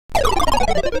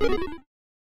Hey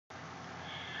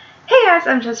guys,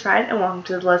 I'm ChezPride and welcome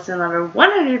to the Lesbian Lover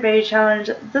 100 Baby Challenge.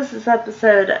 This is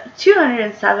episode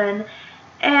 207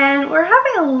 and we're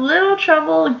having a little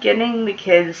trouble getting the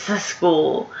kids to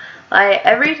school. Like,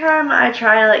 every time I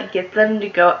try to get them to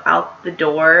go out the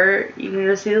door, you can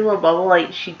just see the little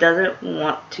bubble, she doesn't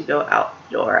want to go out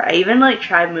the door. I even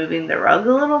tried moving the rug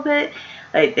a little bit.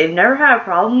 They've never had a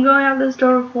problem going out this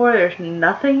door before. There's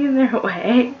nothing in their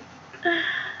way.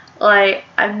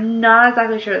 I'm not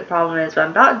exactly sure what the problem is, but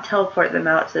I'm about to teleport them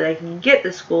out so they can get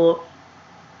to school.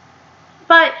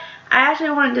 But I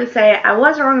actually wanted to say I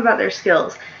was wrong about their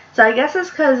skills. So I guess it's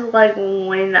because,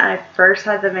 when I first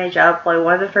had them age up,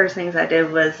 one of the first things I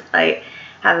did was,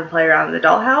 have them play around the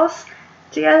dollhouse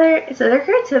together. So their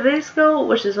creativity skill,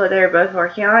 which is what they were both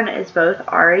working on, is both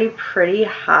already pretty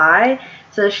high.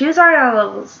 So she's already on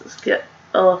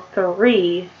level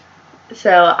 3.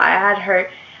 So I had her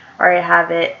already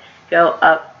have it go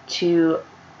up to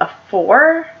a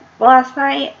 4 last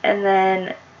night, and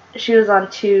then she was on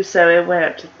 2, so it went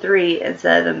up to 3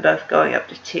 instead of them both going up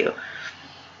to 2.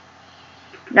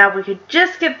 Now, if we could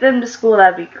just get them to school,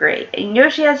 that'd be great. And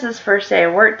Yoshi has his first day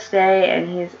of work today, and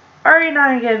he's already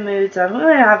not in a good mood, so I'm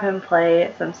going to have him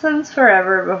play some Sims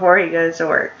Forever before he goes to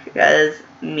work, because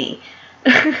me.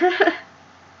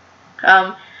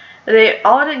 They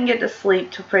all didn't get to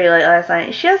sleep till pretty late last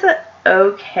night. She has an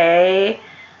okay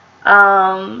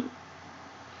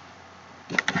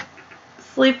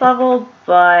sleep level,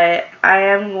 but I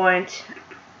am going to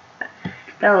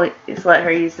just let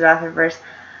her use the bathroom first.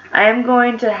 I am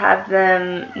going to have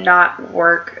them not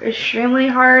work extremely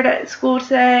hard at school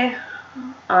today,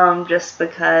 just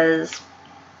because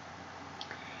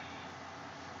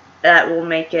that will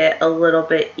make it a little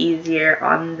bit easier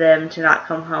on them to not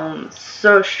come home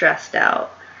so stressed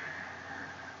out.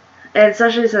 And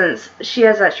especially since she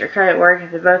has extra credit work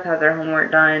and they both have their homework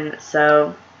done,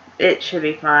 so it should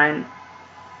be fine.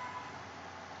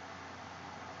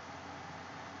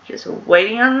 Just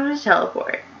waiting on them to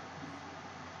teleport.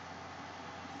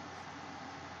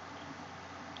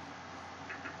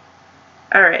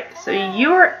 Alright, so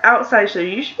you are outside, so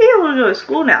you should be able to go to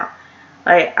school now.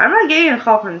 I'm not getting a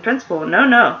call from the principal.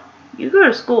 No. You go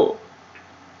to school.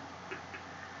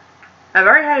 I've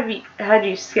already had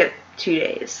you skip 2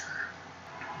 days.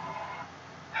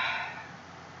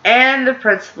 And the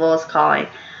principal is calling.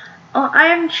 Oh, I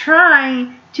am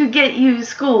trying to get you to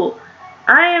school.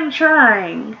 I am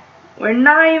trying. We're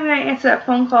not even going to answer that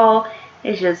phone call.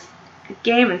 It's just the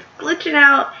game is glitching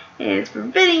out and it's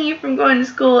preventing you from going to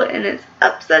school, and it's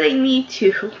upsetting me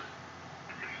too.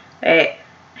 Wait,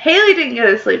 Haley didn't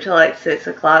go to sleep till 6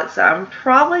 o'clock, so I'm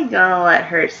probably going to let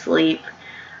her sleep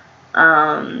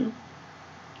as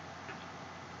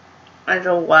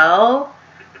well.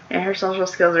 And her social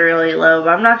skills are really low, but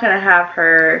I'm not going to have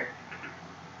her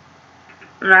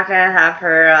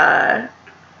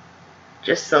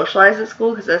just socialize at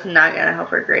school, because that's not going to help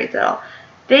her grades at all.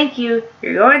 Thank you.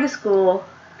 You're going to school.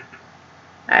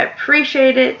 I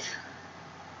appreciate it.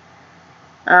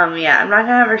 Yeah, I'm not going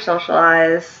to have her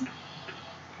socialize,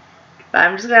 but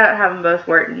I'm just going to have them both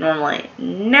work normally.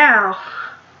 Now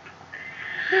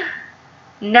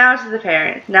to the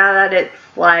parents, now that it's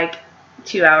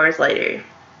 2 hours later.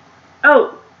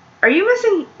 Oh, are you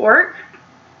missing work?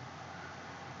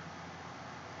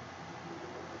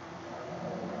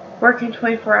 Working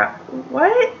 24 hours.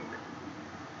 What?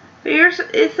 But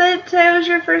it said today was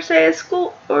your first day of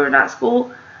school, or not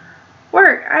school,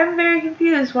 work. I'm very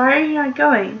confused. Why are you not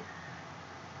going?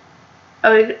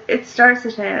 Oh, it starts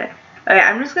the time. Okay,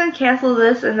 I'm just gonna cancel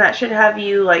this, and that should have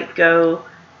you go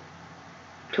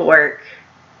to work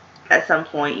at some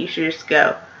point. You should just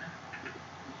go.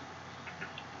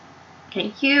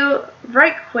 Thank you.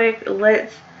 Right quick,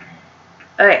 let's...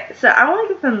 Okay, so I want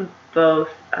to get them both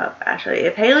up, actually.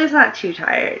 If Haley's not too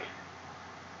tired.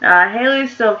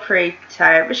 Haley's still pretty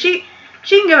tired, but she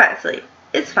can go back to sleep.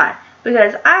 It's fine,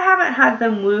 because I haven't had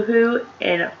them woohoo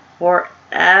in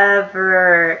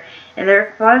forever. And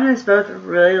their fun is both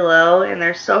really low, and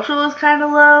their social is kind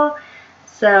of low.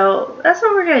 So that's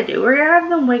what we're going to do. We're going to have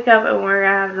them wake up, and we're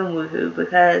going to have them woohoo,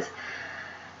 because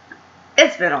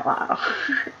it's been a while.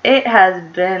 It has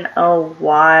been a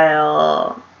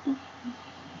while.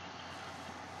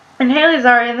 And Haley's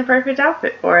already in the perfect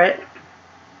outfit for it.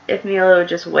 If Mila would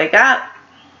just wake up.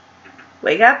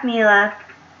 Wake up, Mila.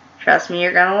 Trust me,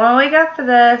 you're going to want to wake up for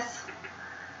this.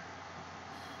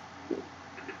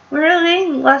 We're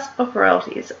getting less book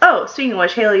royalties. Oh, speaking of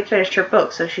which, Haley finished her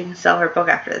book, so she can sell her book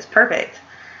after this. Perfect.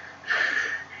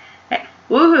 Hey,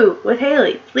 woohoo with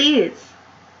Haley, please.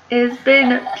 It's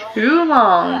been too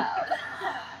long.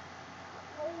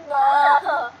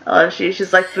 Oh, she's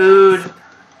just like food.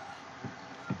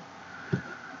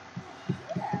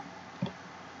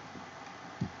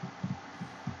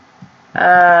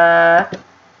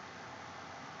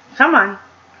 Come on.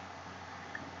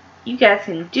 You guys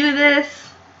can do this.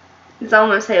 It's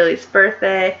almost Haley's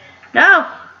birthday. No!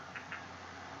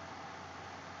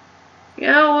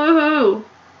 No, woohoo!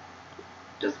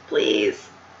 Just please.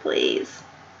 Please.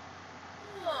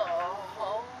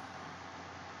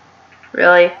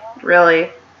 Really? Really?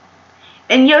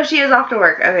 And Yoshi is off to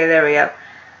work. Okay, there we go.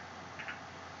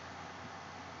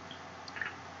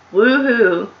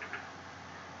 Woohoo!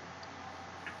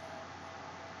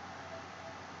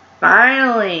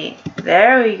 Finally!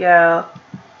 There we go.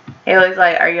 Haley's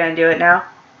like, are you gonna do it now?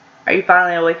 Are you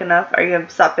finally awake enough? Are you gonna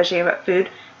stop bitching about food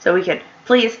so we can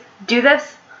please do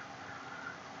this?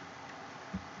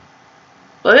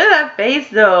 Look at that face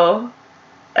though.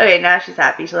 Okay, now she's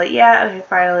happy. She's like, yeah, okay,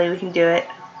 finally we can do it.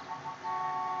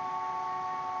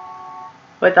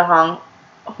 With the horn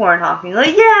honking,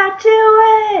 like, yeah, do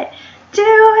it! Do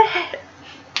it!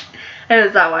 And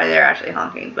it's not why they're actually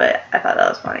honking, but I thought that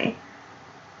was funny.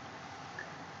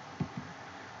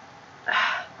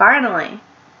 Finally.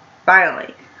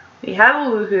 Finally. We have a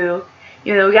woohoo.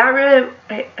 You know, we got rid of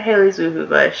Haley's woohoo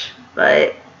bush,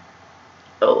 but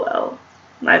oh well.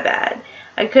 My bad.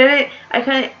 I couldn't,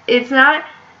 it's not,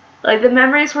 like, the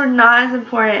memories were not as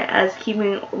important as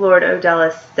keeping Lord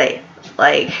Odellis safe.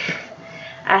 Like,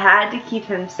 I had to keep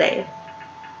him safe.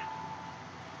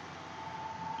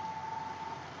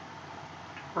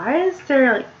 Why is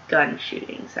there, like, gun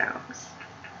shooting sounds?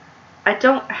 I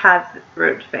don't have the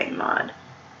Road to Fame mod.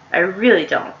 I really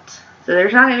don't. So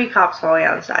there's not going to be cops falling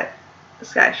out of the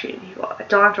sky shooting people. I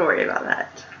don't have to worry about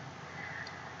that.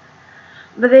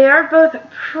 But they are both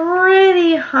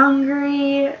pretty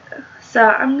hungry. So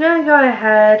I'm going to go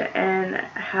ahead and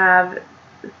have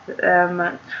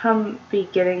them come be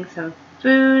getting some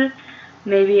food.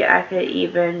 Maybe I could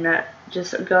even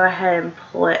just go ahead and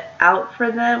pull it out for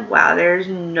them. Wow, there's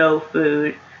no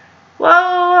food. Whoa,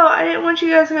 I didn't want you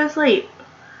guys to go to sleep.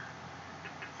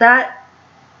 That...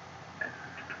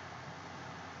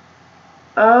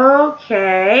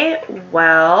 Okay,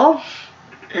 well,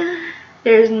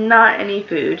 there's not any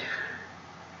food.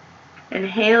 And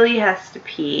Haley has to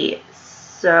pee.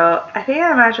 So I think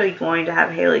I'm actually going to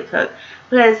have Haley cook.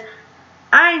 Because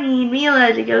I need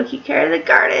Mila to go keep care of the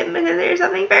garden. Because there's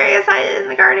something very exciting in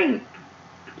the garden.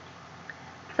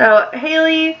 So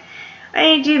Haley, I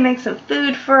need you to make some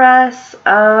food for us.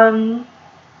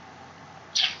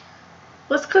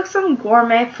 Let's cook some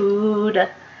gourmet food.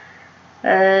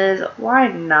 Because why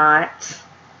not?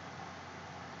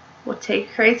 We'll take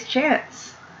a crazy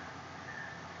chance.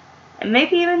 And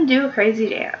maybe even do a crazy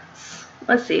dance.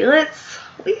 Let's see,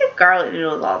 we get garlic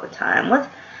noodles all the time.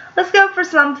 Let's go for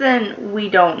something we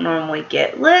don't normally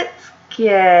get. Let's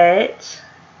get,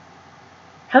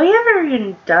 have we ever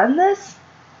even done this?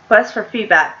 Quest for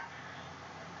feedback.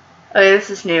 Okay,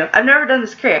 this is new. I've never done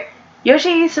this career.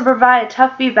 Yoshi needs to provide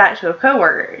tough feedback to a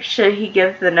coworker. Should he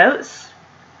give the notes?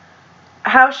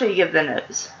 How should he give the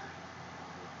notes?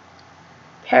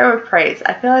 Pair with praise.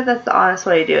 I feel like that's the honest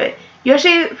way to do it.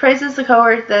 Yoshi praises the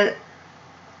coworker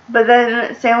but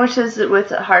then sandwiches it with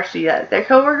harsh feedback. Their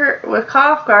coworker was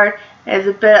caught off guard and is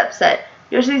a bit upset.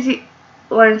 Yoshi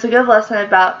learns a good lesson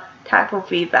about tactful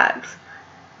feedbacks.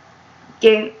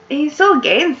 He still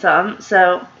gained some,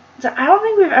 so I don't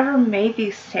think we've ever made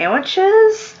these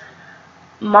sandwiches.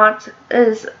 Mont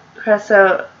is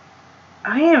Creso.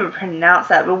 I can't even pronounce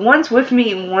that, but one's with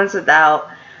meat and one's without.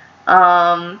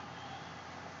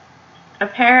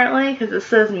 Apparently, because it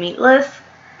says meatless,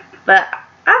 but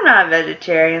I'm not a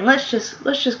vegetarian. Let's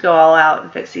just go all out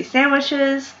and fix these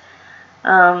sandwiches.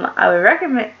 I would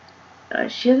recommend.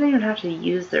 She doesn't even have to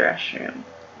use the restroom,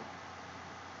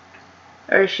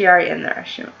 or is she already in the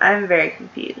restroom? I'm very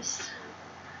confused.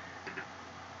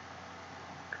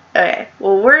 Okay,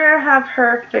 well, we're gonna have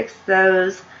her fix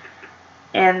those.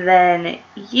 And then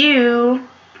you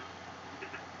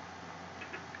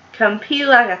compete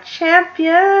like a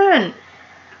champion.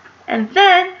 And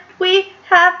then we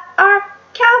have our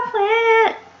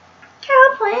CowPlant.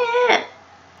 CowPlant.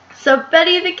 So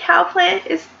Betty the CowPlant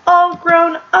is all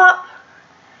grown up.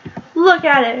 Look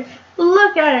at it.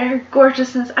 Look at her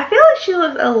gorgeousness. I feel like she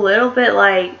looks a little bit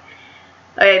like,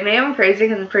 okay, maybe I'm crazy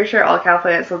because I'm pretty sure all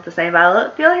CowPlants look the same, but I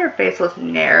feel like her face looks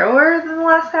narrower than the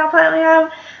last CowPlant we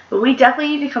have. But we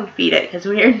definitely need to come feed it because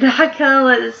we are not going to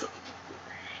let this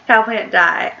CowPlant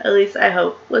die. At least I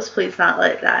hope. Let's please not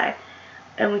let it die.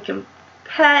 And we can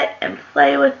pet and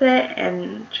play with it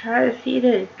and try to feed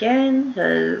it again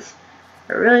because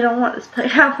I really don't want this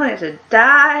CowPlant to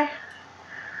die.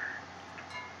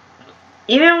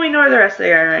 even if we ignore the rest of the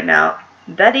garden right now,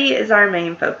 Betty is our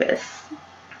main focus.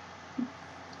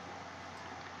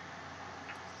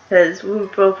 Because we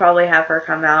will probably have her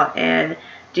come out and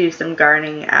do some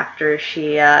gardening after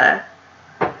she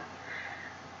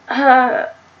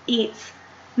eats.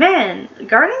 Man,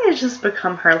 gardening has just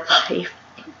become her life.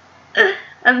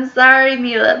 I'm sorry,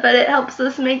 Mila, but it helps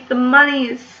us make the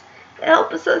monies. It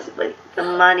helps us make the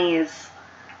monies.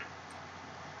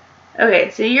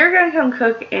 Okay, so you're gonna come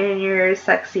cook in your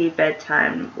sexy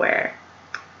bedtime wear.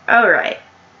 Alright.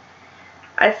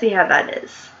 I see how that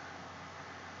is.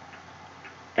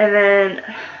 And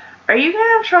then, are you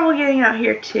gonna have trouble getting out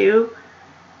here too?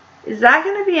 Is that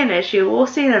gonna be an issue? We'll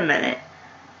see in a minute.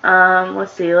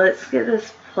 Let's see, let's get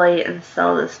this plate and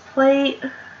sell this plate.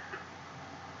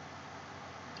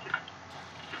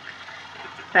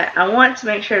 Okay, I want to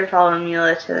make sure to follow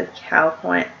Mila to the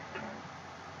CowPlant.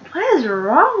 What is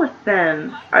wrong with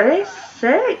them? Are they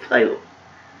sick? Like,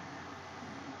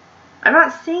 I'm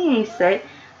not seeing any sick,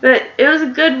 but it was a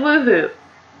good woohoo.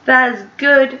 That is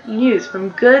good news from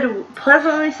good,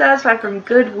 pleasantly satisfied from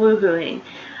good woohooing.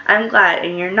 I'm glad,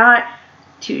 and you're not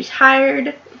too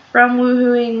tired from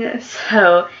woohooing,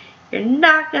 so you're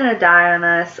not gonna die on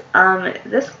us.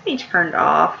 This can be turned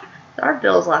off. Our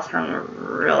bills last time were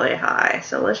really high,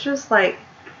 so let's just like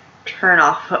turn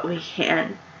off what we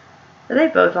can. Are they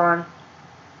both on?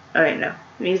 Okay, no.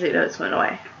 Music notes went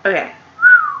away. Okay.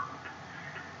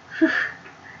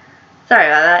 Sorry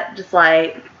about that. Just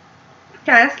like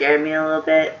kind of scared me a little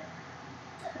bit.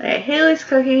 Okay, Haley's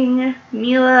cooking.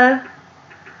 Mila,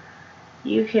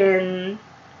 you can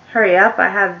hurry up. I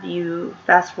have you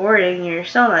fast forwarding. You're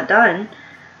still not done.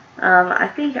 I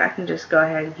think I can just go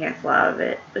ahead and cancel out of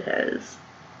it because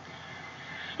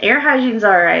air hygiene's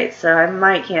alright, so I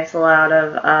might cancel out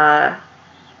of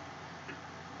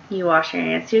you wash your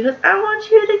hands too, because I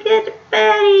want you to get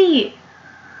Betty.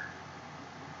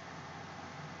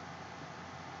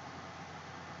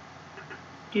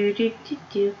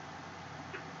 Do.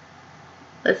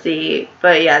 Let's see,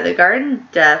 but yeah, the garden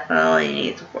definitely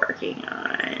needs working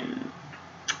on.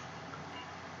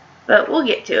 But we'll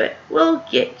get to it. We'll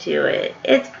get to it.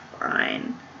 It's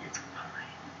fine. It's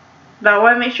fine. But I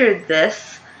want to make sure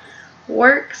this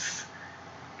works.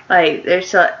 Like, they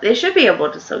should be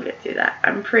able to still get through that.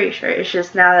 I'm pretty sure. It's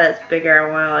just now that it's bigger,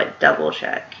 I want to like double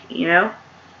check, you know?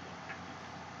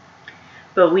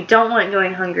 But we don't want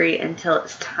going hungry until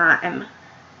it's time.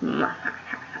 Man,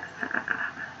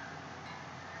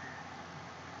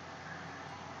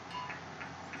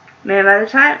 by the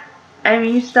time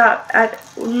you stop at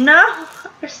no,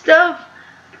 our stove.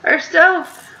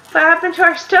 What happened to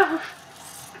our stove?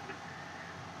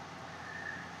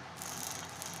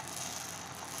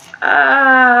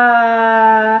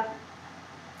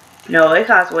 No, it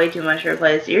costs way too much to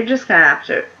replace. You're just gonna have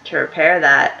to repair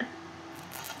that,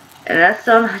 and that's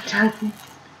still not done.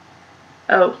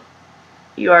 Oh,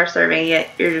 you are serving it.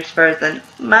 You're just frozen.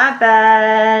 My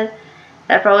bad.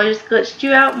 That probably just glitched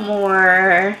you out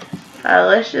more.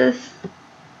 Let's just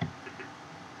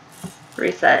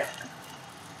reset.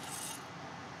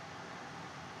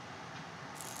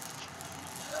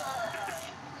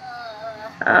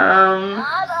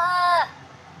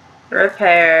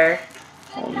 Repair.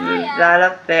 We'll move that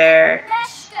up there.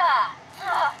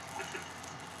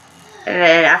 And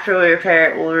then after we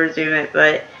repair it, we'll resume it,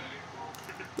 but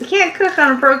we can't cook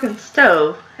on a broken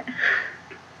stove.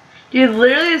 Dude,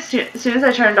 literally as soon as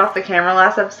I turned off the camera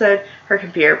last episode, her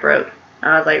computer broke.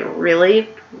 I was like, really?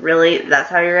 Really? That's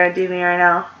how you're gonna do me right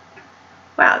now?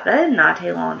 Wow, that did not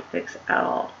take long to fix at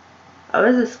all. I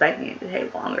was expecting it to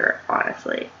take longer,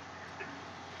 honestly.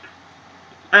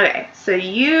 Okay, so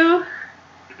you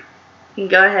can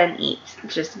go ahead and eat.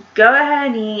 Just go ahead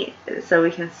and eat so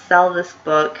we can sell this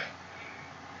book.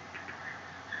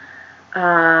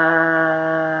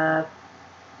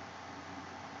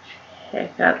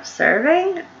 Pick up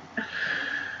serving.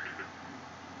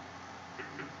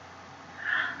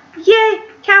 Yay!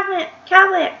 CowPlant!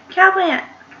 CowPlant! CowPlant!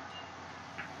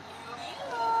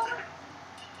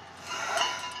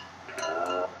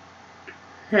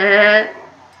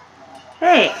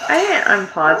 Hey, I didn't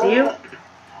unpause you.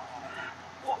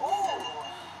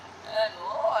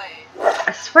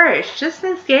 I swear, it's just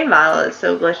this game file that's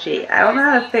so glitchy. I don't know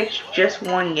how to fix just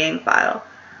one game file.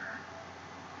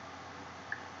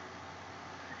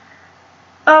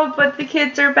 Oh, but the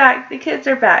kids are back. The kids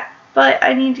are back. But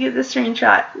I need to get the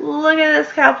screenshot. Look at this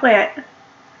CowPlant.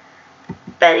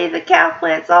 Betty the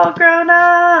CowPlant's all grown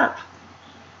up.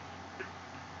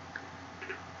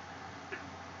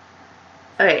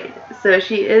 Okay, so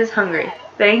she is hungry.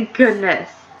 Thank goodness.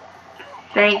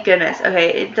 Thank goodness. Okay,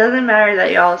 it doesn't matter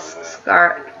that y'all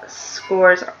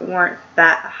scores weren't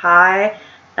that high,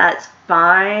 that's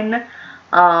fine.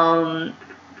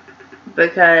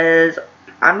 Because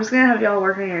I'm just going to have y'all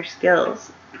work on your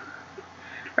skills.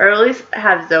 Or at least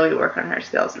have Zoe work on her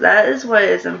skills. That is what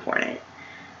is important.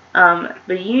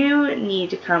 But you need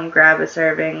to come grab a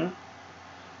serving.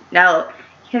 Now,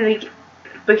 can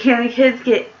the kids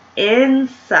get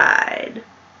inside?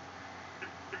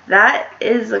 That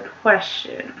is a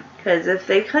question. Because if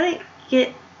they couldn't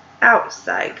get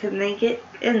outside, can they get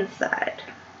inside?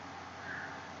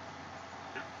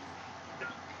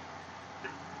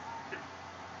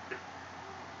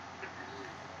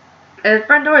 And the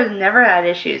front door has never had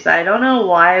issues. I don't know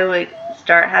why it would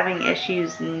start having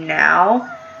issues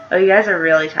now. Oh, you guys are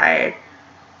really tired.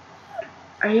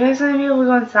 Are you guys going to be able to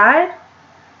go inside?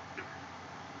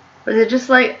 Was it just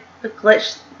like the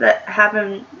glitch that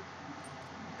happened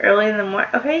early in the morning?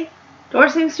 Okay, door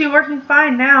seems to be working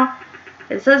fine now.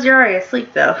 It says you're already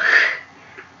asleep though.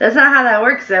 That's not how that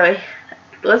works, Zoe.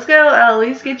 Let's go at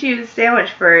least get you a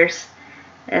sandwich first.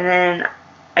 And then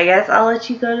I guess I'll let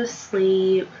you go to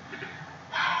sleep.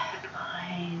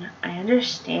 Fine. I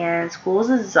understand. School's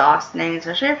exhausting,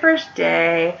 especially your first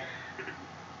day.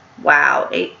 Wow.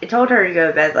 I told her to go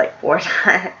to bed like 4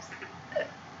 times.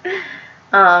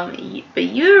 But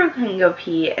you can go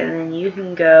pee, and then you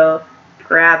can go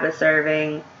grab a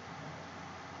serving.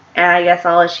 And I guess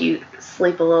I'll let you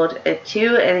sleep a little bit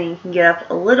too, and then you can get up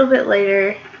a little bit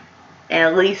later and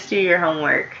at least do your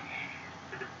homework.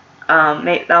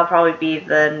 That'll probably be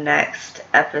the next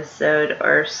episode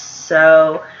or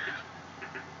so.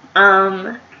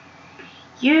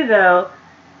 You though,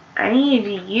 I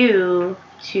need you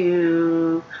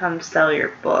to come sell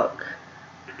your book.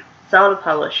 Sell to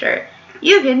publisher.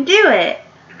 You can do it!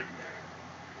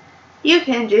 You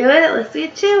can do it! Let's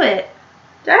get to it!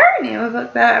 Did I already name a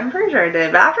book that? I'm pretty sure I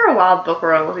did, but after a while book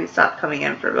royalties stopped coming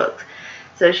in for books.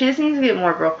 So she just needs to get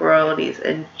more book royalties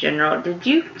in general. Did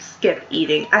you skip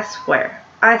eating? I swear.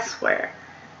 I swear.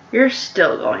 You're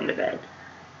still going to bed.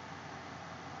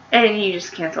 And you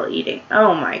just cancel eating.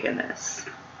 Oh my goodness.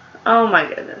 Oh my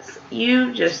goodness.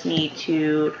 You just need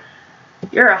to...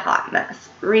 You're a hot mess.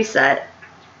 Reset.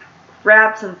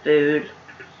 Grab some food.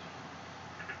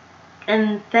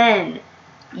 And then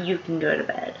you can go to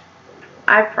bed.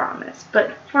 I promise.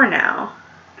 But for now,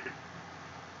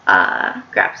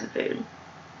 grab some food.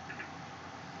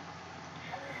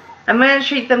 I'm going to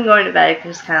treat them going to bed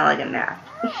because it's kind of like a nap.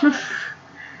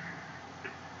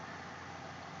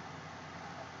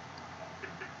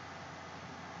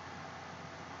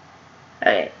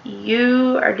 Okay,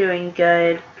 you are doing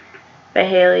good. But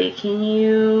Haley, can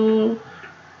you...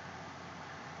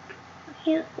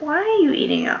 Why are you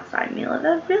eating outside, Mila?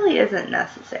 That really isn't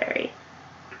necessary.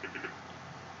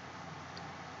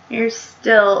 You're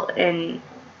still in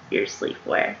your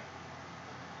sleepwear.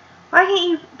 Why can't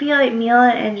you be like Mila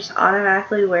and just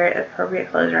automatically wear appropriate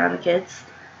clothes around the kids?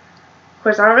 Of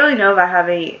course, I don't really know if I have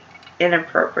any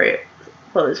inappropriate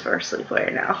clothes for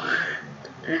sleepwear now.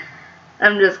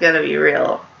 I'm just gonna be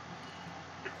real.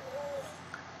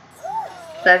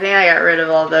 So I think I got rid of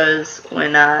all those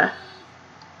when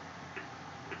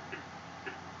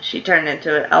she turned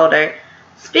into an elder.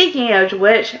 Speaking of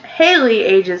which, Haley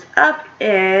ages up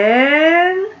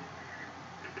in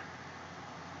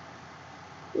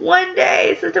 1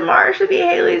 day. So tomorrow should be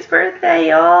Haley's birthday,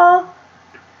 y'all.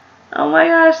 Oh my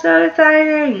gosh, so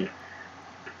exciting.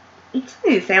 It's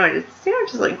these sandwiches. The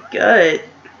sandwiches look good.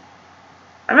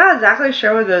 I'm not exactly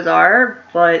sure what those are,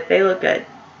 but they look good.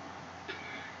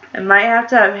 I might have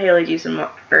to have Haley do some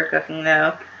more cooking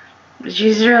though.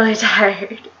 She's really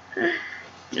tired.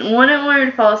 Wouldn't want her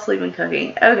to fall asleep in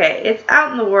cooking. Okay, it's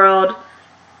out in the world.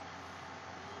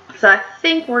 So I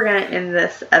think we're going to end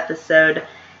this episode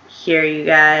here, you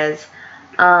guys.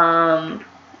 I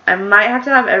might have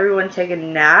to have everyone take a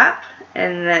nap.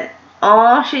 And then,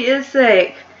 oh, she is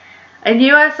sick. I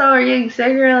knew I saw her getting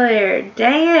sick earlier.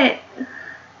 Dang it.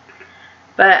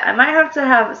 But I might have to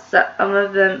have some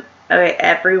of them, okay,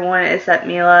 everyone except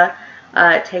Mila,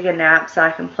 take a nap so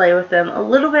I can play with them a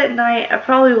little bit at night. I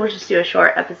probably will just do a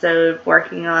short episode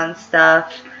working on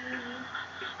stuff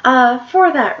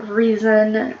for that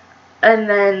reason. And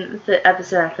then the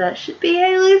episode after that should be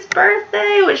Haley's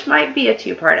birthday, which might be a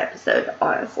 2-part episode,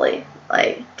 honestly.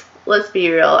 Like, let's be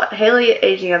real. Haley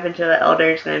aging up into an elder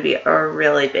is going to be a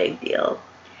really big deal.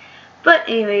 But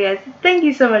anyway, guys, thank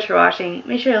you so much for watching.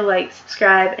 Make sure to like,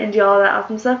 subscribe, and do all that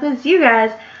awesome stuff because you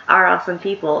guys are awesome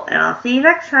people. And I'll see you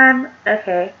next time.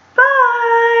 Okay.